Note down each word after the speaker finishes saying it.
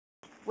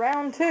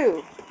Round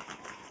 2.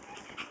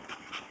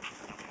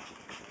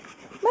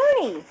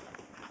 Mooney!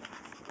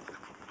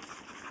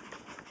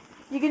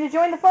 You gonna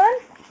join the fun?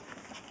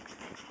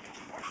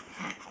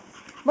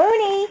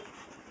 Mooney!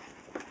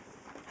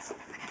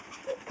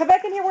 Come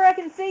back in here where I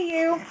can see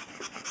you.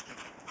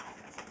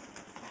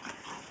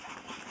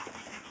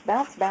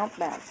 Bounce, bounce,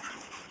 bounce.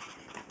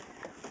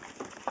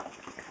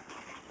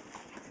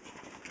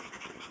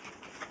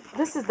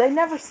 They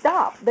never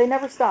stop. They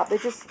never stop. They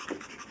just...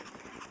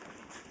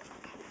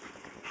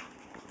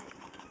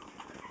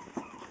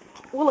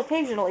 Well,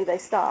 occasionally they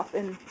stop,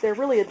 and they're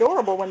really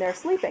adorable when they're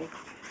sleeping.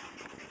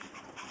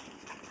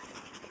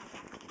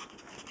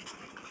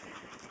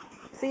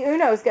 See,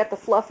 Uno's got the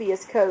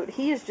fluffiest coat.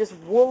 He is just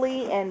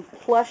woolly and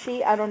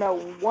plushy. I don't know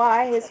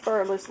why his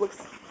fur just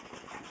looks...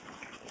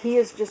 He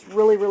is just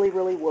really, really,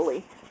 really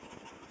woolly.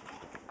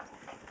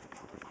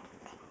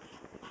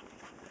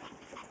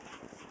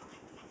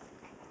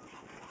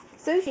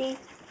 Sushi.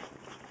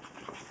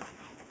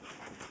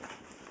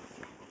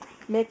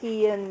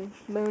 Mickey and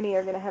Mooney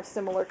are going to have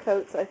similar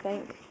coats, I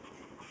think.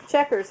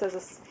 Checkers has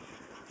a...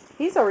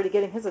 He's already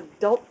getting his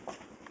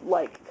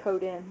adult-like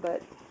coat in,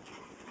 but...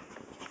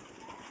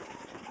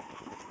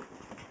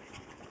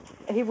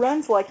 He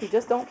runs like he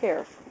just don't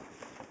care.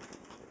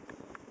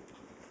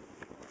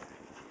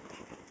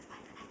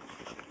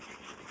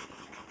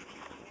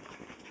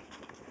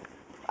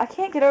 I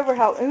can't get over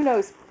how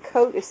Uno's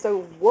coat is so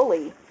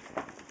woolly.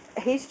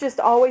 He's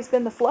just always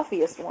been the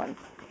fluffiest one.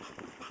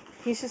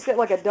 He's just got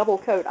like a double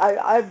coat.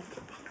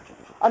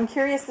 I'm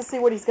curious to see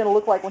what he's going to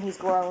look like when he's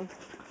grown.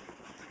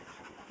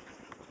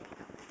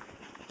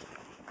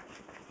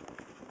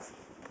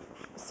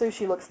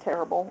 Sushi looks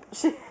terrible.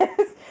 She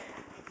is.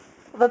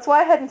 That's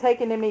why I hadn't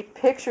taken any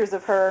pictures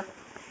of her.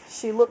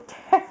 She looked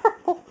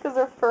terrible because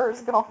her fur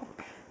is gone.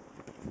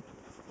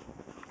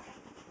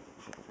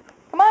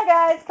 Come on,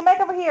 guys. Come back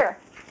over here.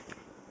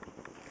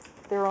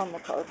 They're on the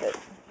carpet.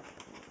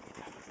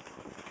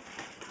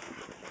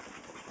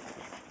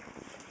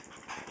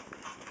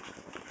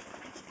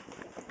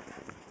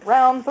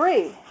 Round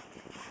 3.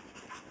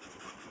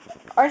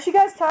 Aren't you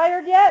guys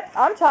tired yet?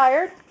 I'm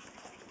tired.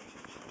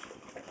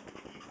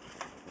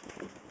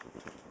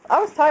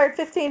 I was tired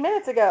 15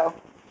 minutes ago.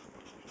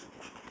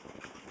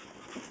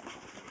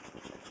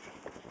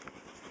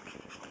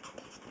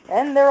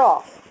 And they're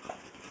off.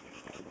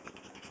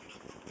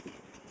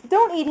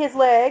 Don't eat his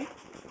leg.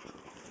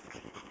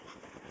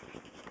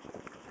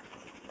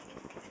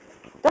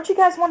 Don't you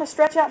guys want to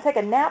stretch out and take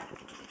a nap?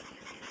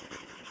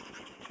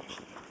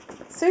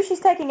 Sushi's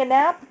taking a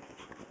nap.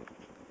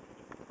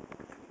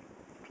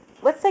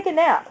 Let's take a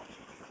nap.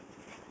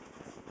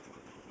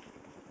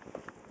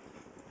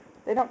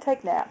 They don't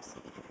take naps.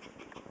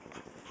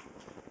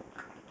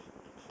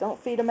 Don't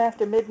feed them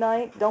after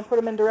midnight. Don't put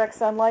them in direct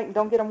sunlight, and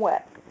don't get them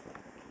wet.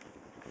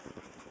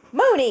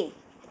 Mooney!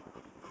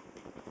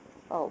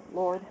 Oh,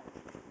 Lord.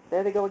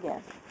 There they go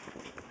again.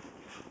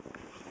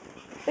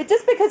 But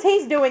just because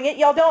he's doing it,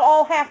 y'all don't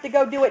all have to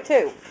go do it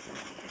too.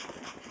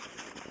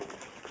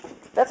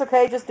 That's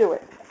okay, just do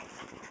it.